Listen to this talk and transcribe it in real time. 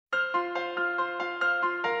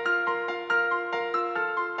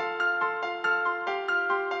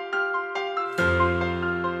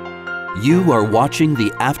You are watching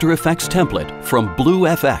the After Effects template from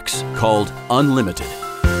BlueFX called Unlimited.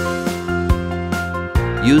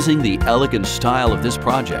 Using the elegant style of this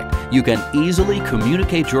project, you can easily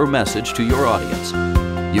communicate your message to your audience.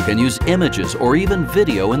 You can use images or even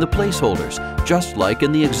video in the placeholders, just like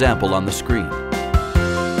in the example on the screen.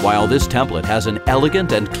 While this template has an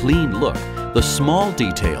elegant and clean look, the small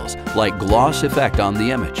details like gloss effect on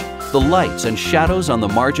the image, the lights and shadows on the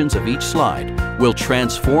margins of each slide will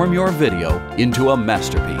transform your video into a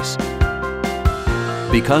masterpiece.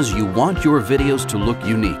 Because you want your videos to look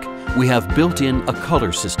unique, we have built in a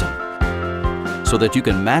color system so that you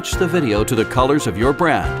can match the video to the colors of your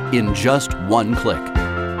brand in just one click.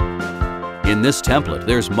 In this template,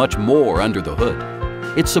 there's much more under the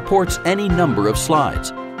hood. It supports any number of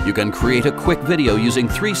slides. You can create a quick video using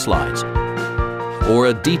 3 slides, or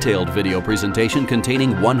a detailed video presentation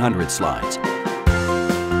containing 100 slides.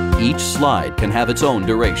 Each slide can have its own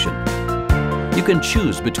duration. You can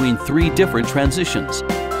choose between 3 different transitions.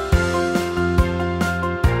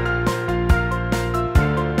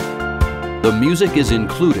 The music is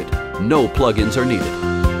included, no plugins are needed.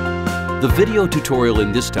 The video tutorial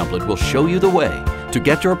in this template will show you the way to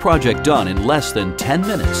get your project done in less than 10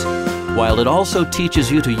 minutes, while it also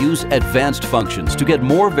teaches you to use advanced functions to get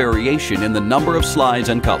more variation in the number of slides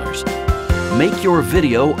and colors. Make your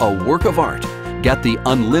video a work of art. Get the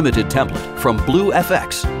Unlimited template from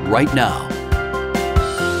BlueFX right now.